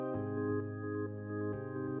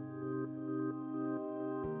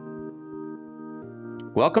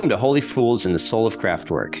Welcome to Holy Fools and the Soul of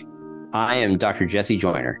Craftwork. I am Dr. Jesse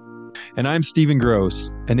Joyner. And I'm Stephen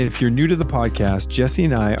Grosz. And if you're new to the podcast, Jesse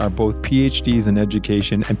and I are both PhDs in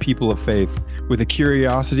education and people of faith with a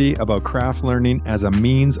curiosity about craft learning as a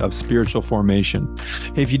means of spiritual formation.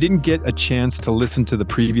 Hey, if you didn't get a chance to listen to the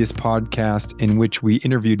previous podcast in which we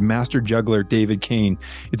interviewed master juggler David Kane,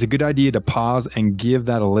 it's a good idea to pause and give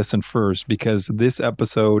that a listen first because this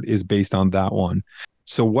episode is based on that one.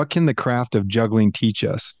 So what can the craft of juggling teach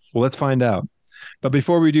us? Well, let's find out. But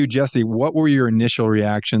before we do, Jesse, what were your initial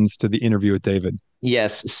reactions to the interview with David?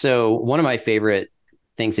 Yes. So one of my favorite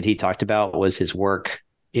things that he talked about was his work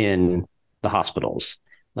in the hospitals,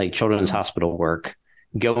 like children's hospital work,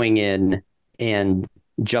 going in and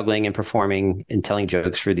juggling and performing and telling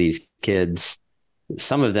jokes for these kids,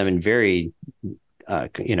 some of them in very,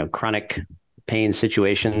 chronic pain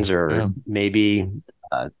situations or maybe,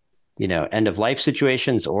 end of life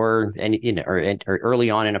situations or early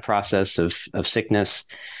on in a process of sickness.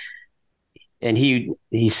 And he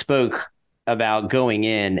spoke about going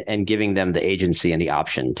in and giving them the agency and the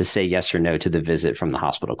option to say yes or no to the visit from the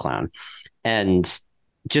hospital clown. And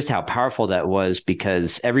just how powerful that was,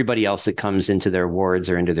 because everybody else that comes into their wards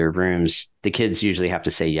or into their rooms, the kids usually have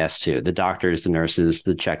to say yes to: the doctors, the nurses,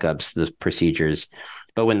 the checkups, the procedures.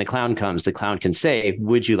 But when the clown comes, the clown can say,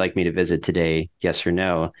 "Would you like me to visit today? Yes or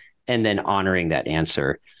no?" And then honoring that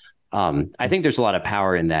answer. I think there's a lot of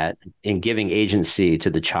power in that, in giving agency to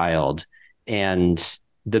the child, and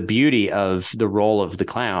the beauty of the role of the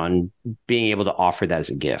clown being able to offer that as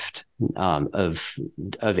a gift of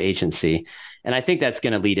agency. And I think that's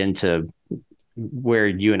going to lead into where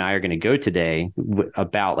you and I are going to go today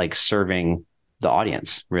about like serving the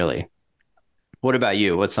audience, really. What about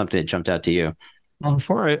you? What's something that jumped out to you? Well,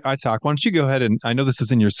 before I talk, why don't you go ahead, and I know this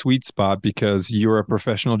is in your sweet spot because you're a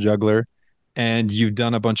professional juggler and you've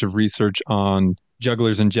done a bunch of research on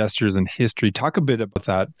jugglers and jesters and history. Talk a bit about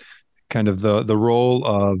that, kind of the role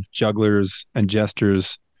of jugglers and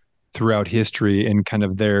jesters throughout history and kind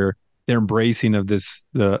of their embracing of this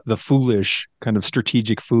the foolish kind of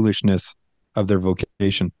strategic foolishness of their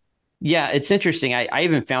vocation. Yeah, it's interesting. I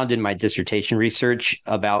even found in my dissertation research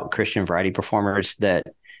about Christian variety performers that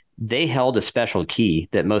they held a special key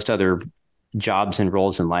that most other jobs and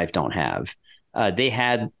roles in life don't have. They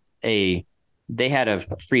had a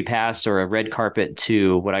free pass or a red carpet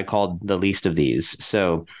to what I called the least of these.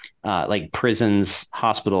 So like prisons,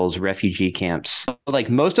 hospitals, refugee camps.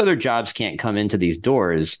 Like most other jobs can't come into these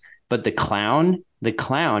doors, but the clown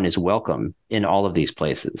is welcome in all of these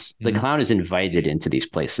places. The clown is invited into these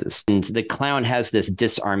places. And the clown has this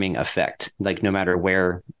disarming effect, like no matter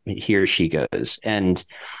where he or she goes. And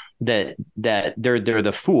that they're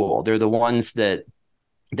the fool. They're the ones that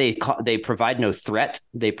they provide no threat.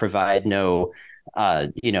 They provide no,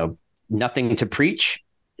 nothing to preach.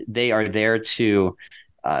 They are there to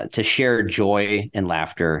share joy and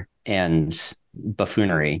laughter and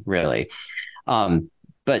buffoonery, really.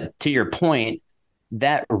 But to your point,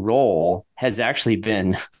 that role has actually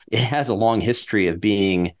it has a long history of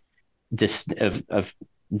being of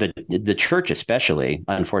the church, especially,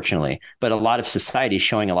 unfortunately, but a lot of society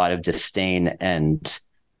showing a lot of disdain and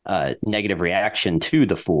negative reaction to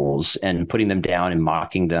the fools and putting them down and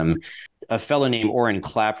mocking them. A fellow named Orrin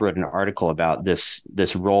Klapp wrote an article about this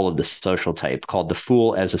role of the social type called "The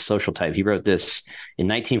Fool as a Social Type." He wrote this in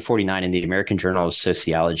 1949 in the American Journal of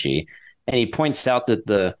Sociology, and he points out that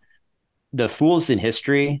the fools in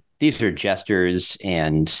history, these are jesters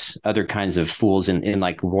and other kinds of fools in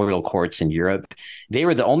like royal courts in Europe. They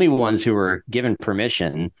were the only ones who were given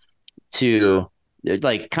permission to,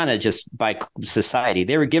 like, kind of just by society,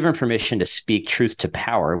 they were given permission to speak truth to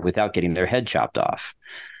power without getting their head chopped off.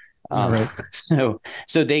 Right. So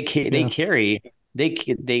they carry,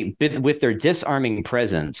 with their disarming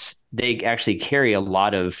presence, they actually carry a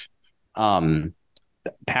lot of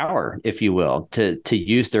power, if you will, to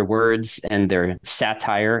use their words and their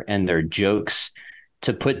satire and their jokes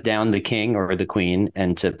to put down the king or the queen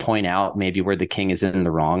and to point out maybe where the king is in the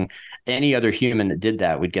wrong. Any other human that did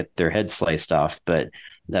that would get their head sliced off, but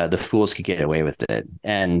the fools could get away with it.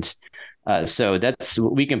 And so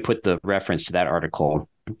we can put the reference to that article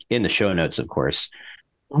in the show notes, of course.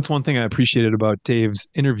 That's one thing I appreciated about Dave's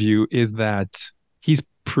interview is that he's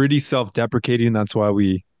pretty self-deprecating. That's why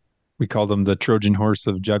we called him the Trojan horse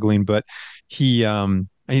of juggling, but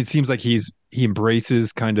it seems like he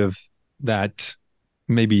embraces kind of that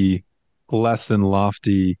maybe less than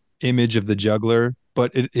lofty image of the juggler,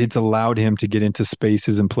 but it's allowed him to get into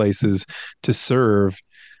spaces and places to serve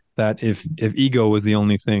that if ego was the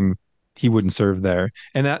only thing, he wouldn't serve there.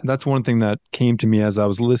 And that's one thing that came to me as I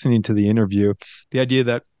was listening to the interview, the idea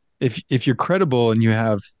that if you're credible and you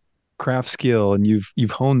have craft skill and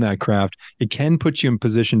you've honed that craft, it can put you in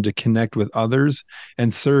position to connect with others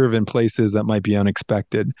and serve in places that might be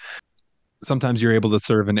unexpected. Sometimes you're able to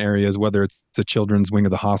serve in areas, whether it's the children's wing of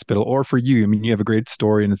the hospital or for you. I mean, you have a great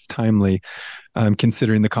story and it's timely,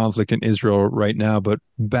 considering the conflict in Israel right now. But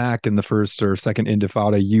back in the first or second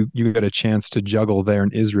Intifada, you got a chance to juggle there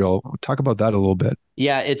in Israel. Talk about that a little bit.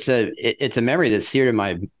 Yeah, it's a memory that's seared in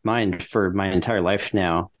my mind for my entire life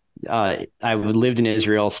now. I lived in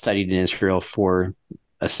Israel, studied in Israel for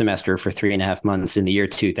a semester for 3.5 months in the year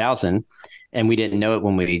 2000. And we didn't know it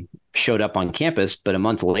when we showed up on campus, but a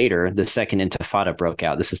month later, the second Intifada broke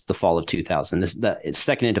out. This is the fall of 2000. The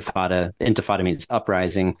second Intifada means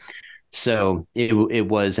uprising. So it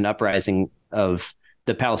was an uprising of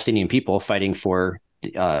the Palestinian people fighting for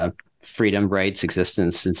freedom, rights,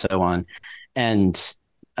 existence, and so on. And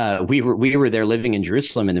we were there living in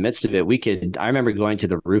Jerusalem in the midst of it. I remember going to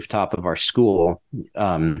the rooftop of our school,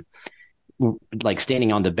 like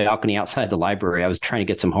standing on the balcony outside the library. I was trying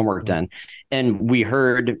to get some homework done, and we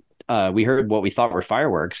heard what we thought were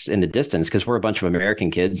fireworks in the distance, because we're a bunch of American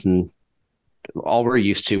kids, and all we're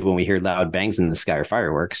used to when we hear loud bangs in the sky are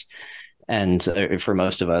fireworks. And for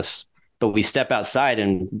most of us, but we step outside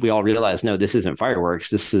and we all realize, no, this isn't fireworks.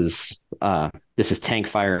 This is tank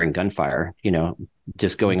fire and gunfire,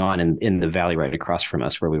 just going on in the valley right across from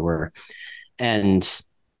us where we were. And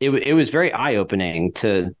it was very eye-opening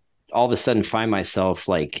to all of a sudden find myself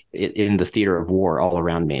like in the theater of war all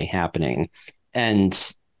around me happening.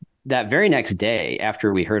 And that very next day,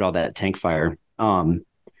 after we heard all that tank fire,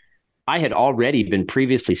 I had already been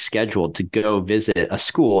previously scheduled to go visit a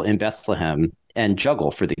school in Bethlehem and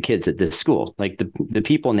juggle for the kids at this school. Like the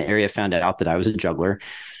people in the area found out that I was a juggler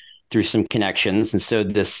through some connections. And so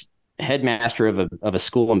this headmaster of a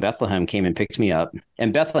school in Bethlehem came and picked me up.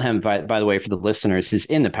 And Bethlehem, by the way, for the listeners, is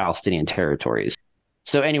in the Palestinian territories.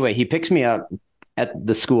 So anyway, he picks me up at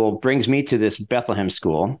the school, brings me to this Bethlehem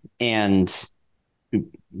school, and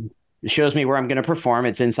shows me where I'm going to perform.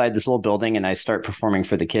 It's inside this little building, and I start performing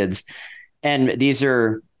for the kids. And these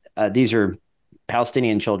are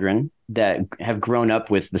Palestinian children that have grown up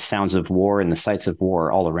with the sounds of war and the sights of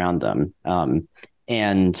war all around them.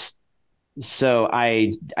 And so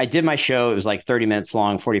I did my show. It was like 30 minutes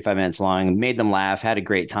long, 45 minutes long, made them laugh, had a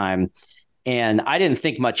great time. And I didn't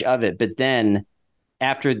think much of it. But then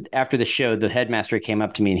after the show, the headmaster came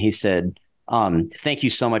up to me and he said, thank you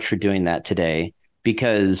so much for doing that today,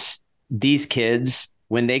 because these kids,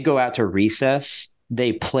 when they go out to recess,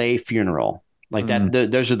 they play funeral. Like that.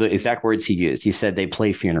 Those are the exact words he used. He said they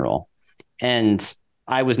play funeral. And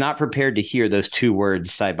I was not prepared to hear those two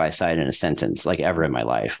words side by side in a sentence, like ever in my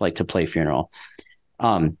life, like to play funeral.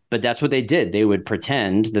 But that's what they did. They would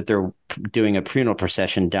pretend that they're doing a funeral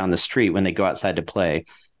procession down the street when they go outside to play,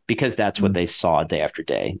 because that's what they saw day after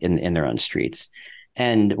day in their own streets.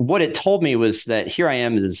 And what it told me was that here I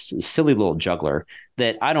am, this silly little juggler,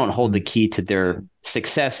 that I don't hold the key to their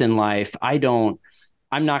success in life.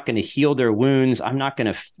 I'm not going to heal their wounds. I'm not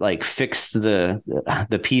going to fix the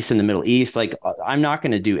peace in the Middle East. Like, I'm not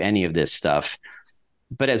going to do any of this stuff.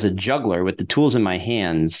 But as a juggler with the tools in my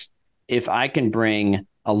hands, if I can bring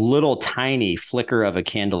a little tiny flicker of a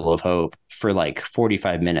candle of hope for like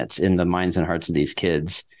 45 minutes in the minds and hearts of these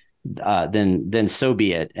kids, then so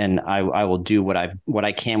be it. And I will do what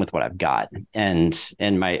I can with what I've got. And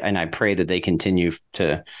I pray that they continue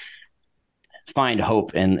to find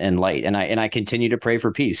hope and light. And I continue to pray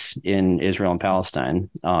for peace in Israel and Palestine.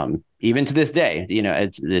 Even to this day,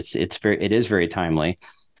 it is very timely.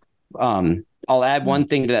 I'll add one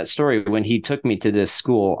thing to that story. When he took me to this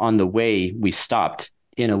school, on the way, we stopped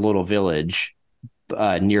in a little village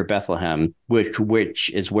near Bethlehem,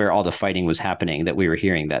 which is where all the fighting was happening that we were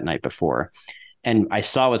hearing that night before. And I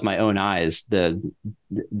saw with my own eyes the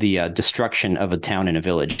destruction of a town and a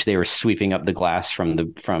village. They were sweeping up the glass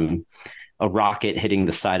from a rocket hitting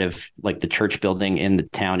the side of like the church building in the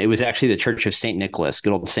town. It was actually the Church of St. Nicholas,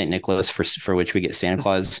 good old St. Nicholas, for which we get Santa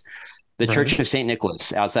Claus. The right. Church of St.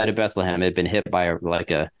 Nicholas outside of Bethlehem had been hit by a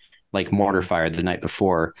mortar fire the night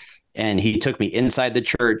before. And he took me inside the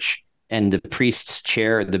church, and the priest's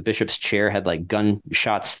chair, the bishop's chair, had like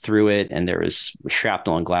gunshots through it, and there was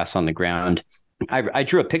shrapnel and glass on the ground. I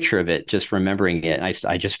drew a picture of it, just remembering it. And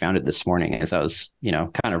I just found it this morning as I was,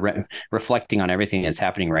 kind of reflecting on everything that's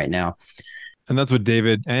happening right now. And that's what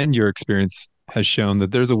David and your experience has shown,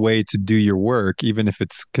 that there's a way to do your work, even if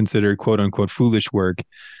it's considered quote unquote foolish work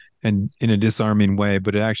and in a disarming way,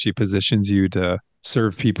 but it actually positions you to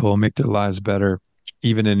serve people, make their lives better,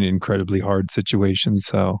 even in incredibly hard situations.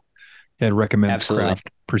 So it recommends Absolutely.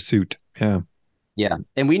 Craft pursuit. Yeah. Yeah.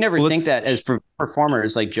 And we never think that as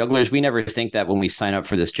performers, like jugglers, we never think that when we sign up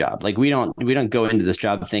for this job. Like we don't go into this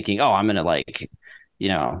job thinking, oh, I'm gonna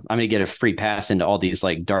I'm gonna get a free pass into all these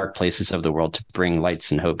like dark places of the world to bring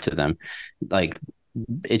lights and hope to them. Like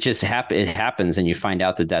it happens, and you find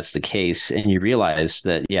out that that's the case, and you realize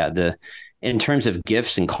that in terms of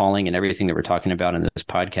gifts and calling and everything that we're talking about in this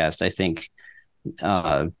podcast, I think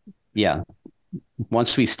yeah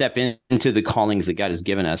once we step into the callings that God has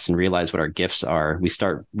given us and realize what our gifts are, we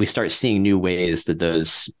start seeing new ways that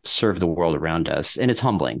those serve the world around us. And it's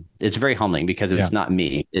humbling. It's very humbling because it's not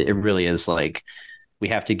me. It really is like we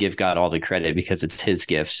have to give God all the credit because it's his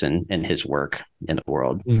gifts and his work in the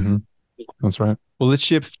world. Mm-hmm. That's right. Well, let's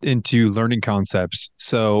shift into learning concepts.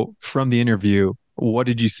 So from the interview, what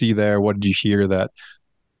did you see there? What did you hear that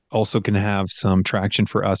also can have some traction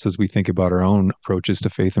for us as we think about our own approaches to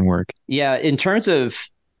faith and work? Yeah, in terms of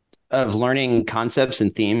learning concepts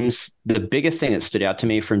and themes, the biggest thing that stood out to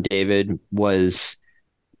me from David was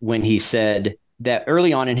when he said that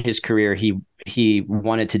early on in his career, he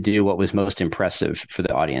wanted to do what was most impressive for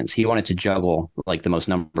the audience. He wanted to juggle like the most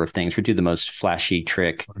number of things or do the most flashy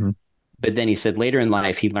trick. Mm-hmm. But then he said later in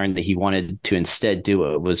life, he learned that he wanted to instead do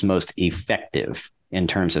what was most effective in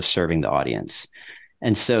terms of serving the audience.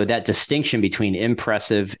 And so that distinction between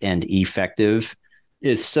impressive and effective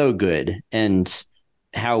is so good. And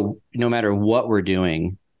how no matter what we're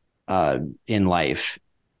doing in life,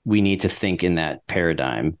 we need to think in that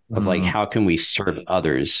paradigm of like, how can we serve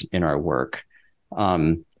others in our work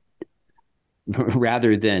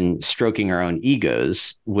rather than stroking our own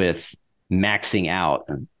egos with maxing out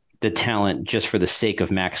the talent just for the sake of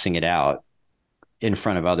maxing it out in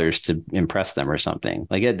front of others to impress them or something.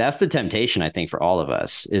 Like that's the temptation, I think, for all of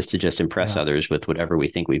us, is to just impress others with whatever we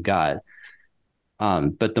think we've got.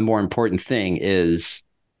 But the more important thing is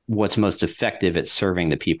what's most effective at serving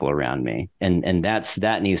the people around me. And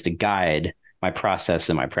that needs to guide my process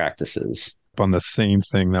and my practices. On the same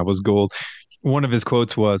thing, that was gold. One of his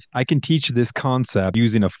quotes was, I can teach this concept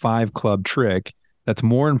using a 5-club trick that's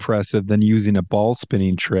more impressive than using a ball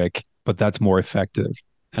spinning trick, but that's more effective.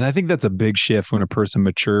 And I think that's a big shift when a person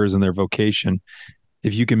matures in their vocation.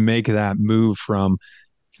 If you can make that move from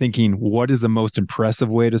thinking, what is the most impressive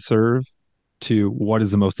way to serve, to what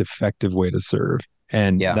is the most effective way to serve?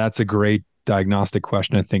 And that's a great diagnostic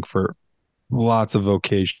question, I think, for lots of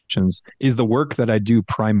vocations. Is the work that I do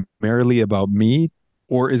primarily about me,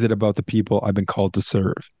 or is it about the people I've been called to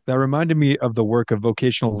serve? That reminded me of the work of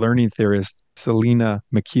vocational learning theorist Celina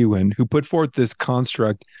McEwen, who put forth this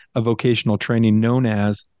construct of vocational training known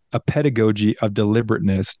as a pedagogy of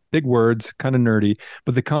deliberateness. Big words, kind of nerdy,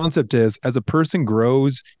 but the concept is, as a person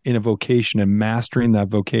grows in a vocation and mastering that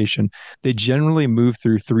vocation, they generally move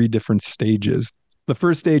through 3 different stages. The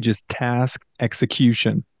first stage is task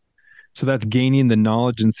execution. So that's gaining the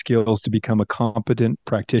knowledge and skills to become a competent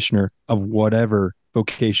practitioner of whatever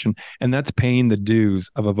vocation. And that's paying the dues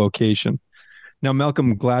of a vocation. Now,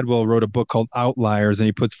 Malcolm Gladwell wrote a book called Outliers, and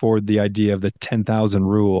he puts forward the idea of the 10,000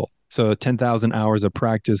 rule. So 10,000 hours of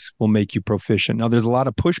practice will make you proficient. Now, there's a lot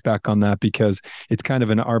of pushback on that because it's kind of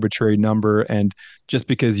an arbitrary number. And just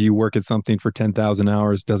because you work at something for 10,000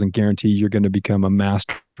 hours doesn't guarantee you're going to become a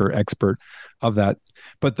master expert of that.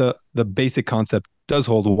 But the basic concept does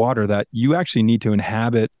hold water, that you actually need to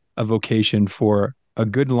inhabit a vocation for a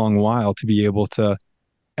good long while to be able to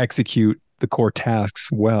execute the core tasks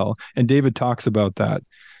well. And David talks about that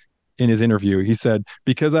in his interview. He said,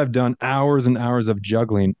 because I've done hours and hours of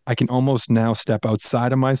juggling, I can almost now step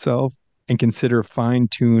outside of myself and consider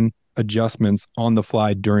fine-tune adjustments on the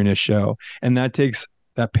fly during a show. And that takes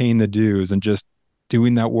that paying the dues and just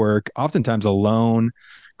doing that work, oftentimes alone,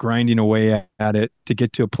 grinding away at it to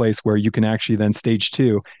get to a place where you can actually then stage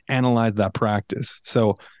 2, analyze that practice.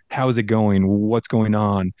 So how is it going? What's going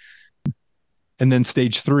on? And then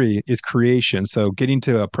stage 3 is creation. So getting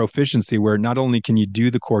to a proficiency where not only can you do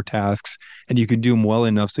the core tasks and you can do them well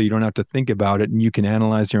enough so you don't have to think about it and you can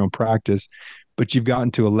analyze your own practice, but you've gotten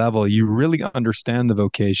to a level you really understand the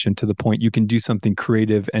vocation to the point you can do something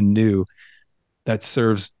creative and new that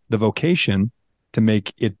serves the vocation to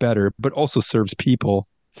make it better, but also serves people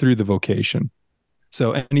through the vocation.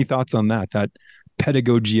 So any thoughts on that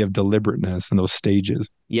pedagogy of deliberateness and those stages?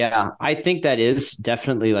 Yeah, I think that is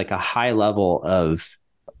definitely like a high level of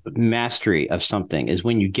mastery of something, is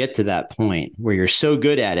when you get to that point where you're so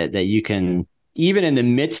good at it that you can, even in the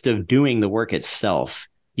midst of doing the work itself,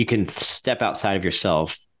 you can step outside of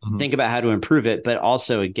yourself, think about how to improve it, but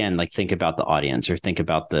also, again, like think about the audience or think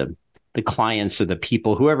about the clients or the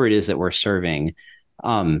people, whoever it is that we're serving.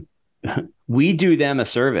 We do them a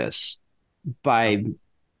service by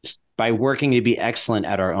working to be excellent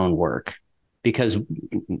at our own work. because,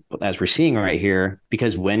 as we're seeing right here,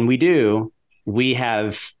 because when we do, we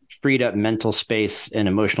have freed up mental space and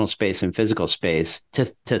emotional space and physical space to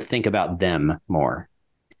think about them more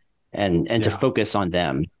and to focus on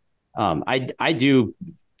them. I do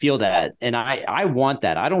feel that, and I want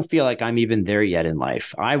that. I don't feel like I'm even there yet in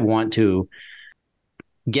life. I want to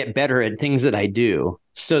get better at things that I do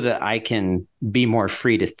so that I can be more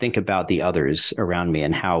free to think about the others around me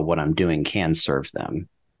and how what I'm doing can serve them.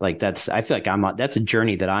 Like I feel like that's a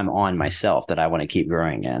journey that I'm on myself that I want to keep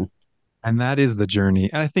growing in. And that is the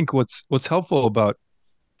journey. And I think what's helpful about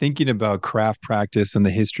thinking about craft practice and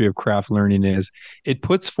the history of craft learning is it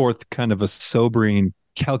puts forth kind of a sobering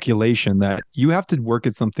calculation that you have to work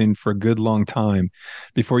at something for a good long time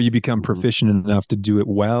before you become proficient enough to do it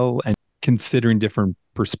well, and considering different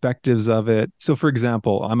perspectives of it. So for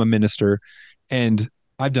example, I'm a minister and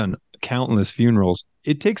I've done countless funerals.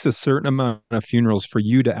 It takes a certain amount of funerals for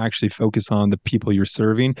you to actually focus on the people you're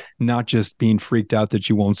serving, not just being freaked out that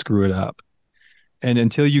you won't screw it up. And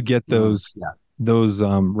until you get those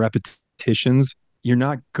repetitions, you're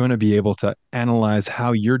not going to be able to analyze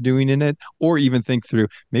how you're doing in it, or even think through,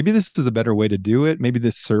 maybe this is a better way to do it. Maybe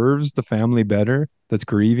this serves the family better that's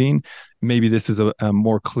grieving. Maybe this is a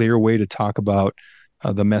more clear way to talk about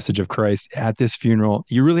the message of Christ at this funeral.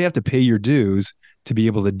 You really have to pay your dues to be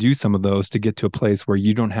able to do some of those, to get to a place where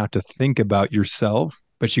you don't have to think about yourself,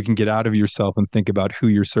 but you can get out of yourself and think about who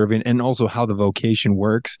you're serving, and also how the vocation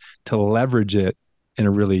works to leverage it in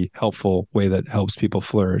a really helpful way that helps people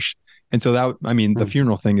flourish. And so that, I mean, the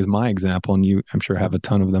funeral thing is my example, and you, I'm sure, have a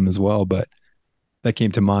ton of them as well, but that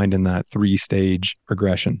came to mind in that 3-stage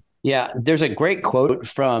progression. Yeah, there's a great quote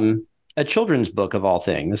from a children's book of all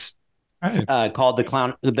things, right, called The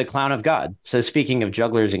Clown of God. So speaking of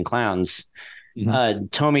jugglers and clowns,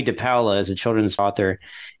 Tomie dePaola is a children's author,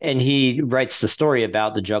 and he writes the story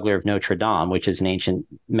about the Juggler of Notre Dame, which is an ancient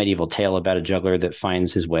medieval tale about a juggler that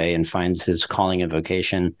finds his way and finds his calling and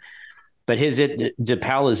vocation. But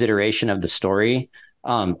dePaola's iteration of the story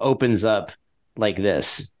opens up like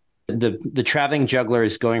this. The traveling juggler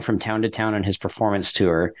is going from town to town on his performance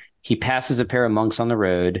tour. He passes a pair of monks on the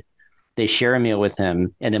road. They share a meal with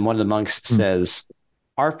him, and then one of the monks says,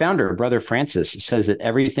 "Our founder, Brother Francis, says that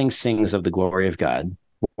everything sings of the glory of God.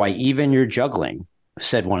 Why, even your juggling,"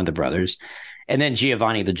 said one of the brothers. And then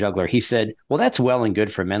Giovanni, the juggler, he said, "Well, that's well and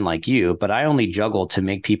good for men like you, but I only juggle to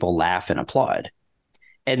make people laugh and applaud."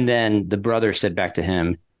 And then the brother said back to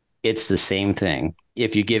him, "It's the same thing.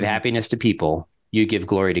 If you give happiness to people, you give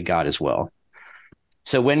glory to God as well."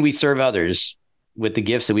 So when we serve others with the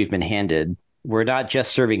gifts that we've been handed, we're not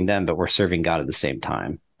just serving them, but we're serving God at the same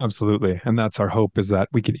time. Absolutely. And that's our hope, is that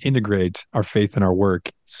we can integrate our faith and our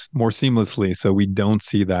work more seamlessly, so we don't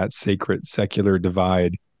see that sacred secular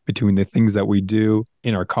divide between the things that we do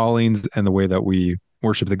in our callings and the way that we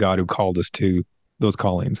worship the God who called us to those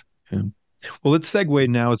callings. Yeah. Well, let's segue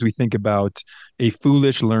now as we think about a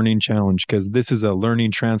foolish learning challenge, because this is a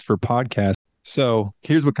learning transfer podcast. So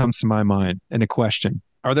here's what comes to my mind, and a question.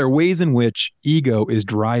 Are there ways in which ego is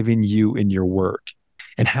driving you in your work?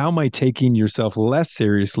 And how might taking yourself less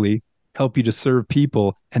seriously help you to serve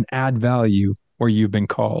people and add value where you've been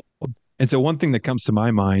called? And so one thing that comes to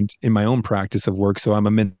my mind in my own practice of work, so I'm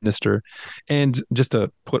a minister, and just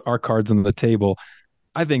to put our cards on the table,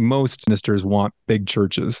 I think most ministers want big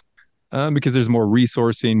churches because there's more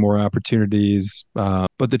resourcing, more opportunities.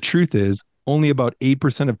 But the truth is, only about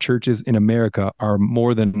 8% of churches in America are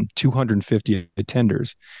more than 250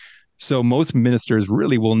 attenders. So most ministers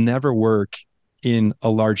really will never work in a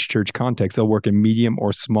large church context. They'll work in medium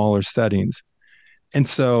or smaller settings. And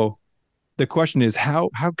so the question is, how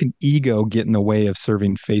can ego get in the way of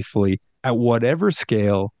serving faithfully at whatever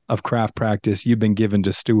scale of craft practice you've been given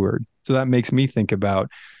to steward? So that makes me think about,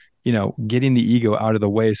 getting the ego out of the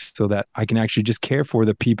way so that I can actually just care for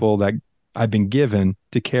the people that I've been given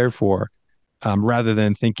to care for, rather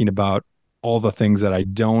than thinking about all the things that I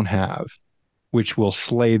don't have, which will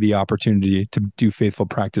slay the opportunity to do faithful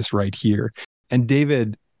practice right here. And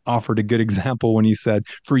David offered a good example when he said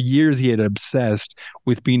for years he had obsessed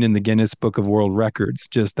with being in the Guinness Book of World Records.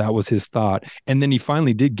 Just that was his thought. And then he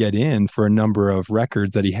finally did get in for a number of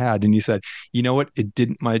records that he had. And he said, you know what? It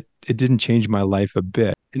didn't change my life a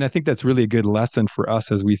bit. And I think that's really a good lesson for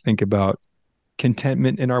us as we think about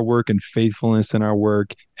contentment in our work and faithfulness in our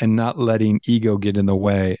work, and not letting ego get in the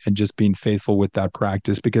way, and just being faithful with that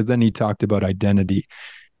practice. Because then he talked about identity.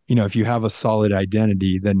 If you have a solid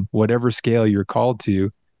identity, then whatever scale you're called to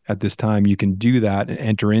at this time, you can do that and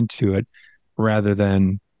enter into it, rather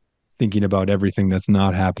than thinking about everything that's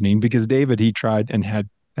not happening. Because David, he tried and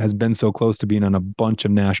has been so close to being on a bunch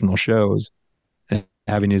of national shows and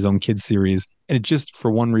having his own kids series. And it just,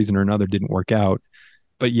 for one reason or another, didn't work out.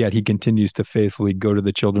 But yet he continues to faithfully go to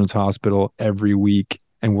the children's hospital every week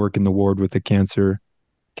and work in the ward with the cancer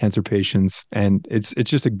patients. And it's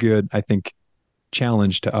just a good, I think,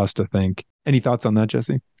 challenge to us to think. Any thoughts on that,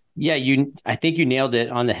 Jesse? Yeah, I think you nailed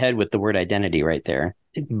it on the head with the word identity right there.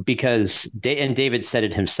 Because and David said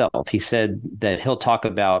it himself. He said that he'll talk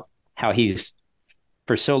about how he's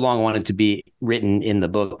for so long wanted to be written in the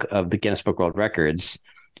book of the Guinness Book World Records,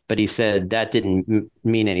 but he said that didn't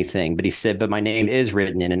mean anything. But he said, but my name is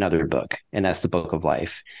written in another book, and that's the Book of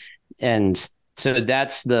Life. And so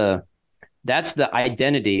that's the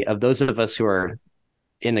identity of those of us who are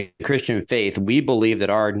in the Christian faith. We believe that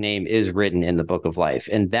our name is written in the Book of Life,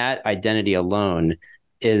 and that identity alone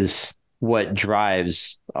is what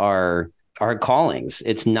drives our callings.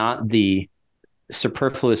 It's not the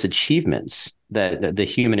superfluous achievements, that the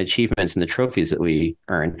human achievements and the trophies that we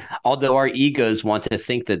earn, although our egos want to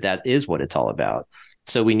think that that is what it's all about.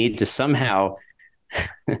 So we need to somehow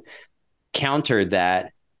counter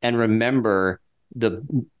that and remember the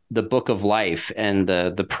Book of Life and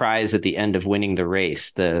the prize at the end of winning the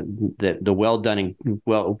race, the well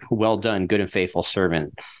done, good and faithful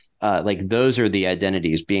servant. Like those are the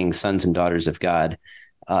identities, being sons and daughters of God,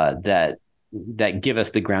 that give us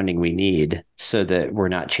the grounding we need so that we're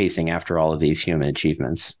not chasing after all of these human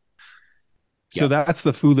achievements. So that's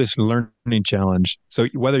the Foolish Learning Challenge. So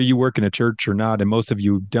whether you work in a church or not, and most of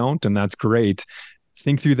you don't, and that's great,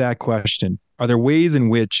 think through that question. Are there ways in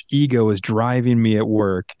which ego is driving me at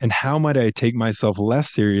work, and how might I take myself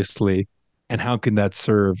less seriously, and how can that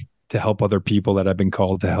serve to help other people that I've been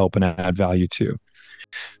called to help and add value to?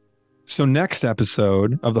 So next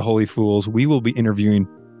episode of The Holy Fools, we will be interviewing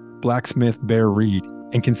blacksmith Bear Reed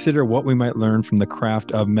and consider what we might learn from the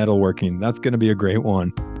craft of metalworking. That's going to be a great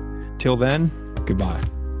one. Till then, goodbye.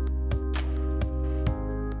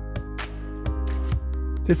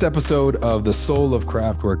 This episode of The Soul of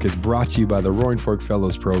Craftwork is brought to you by the Roaring Fork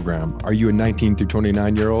Fellows Program. Are you a 19 through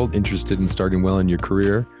 29-year-old interested in starting well in your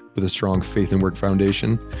career with a strong faith and work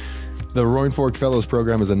foundation? The Roaring Fork Fellows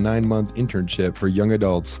Program is a 9-month internship for young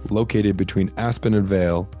adults located between Aspen and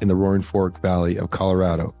Vail in the Roaring Fork Valley of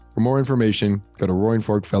Colorado. For more information, go to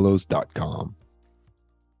roaringforkfellows.com.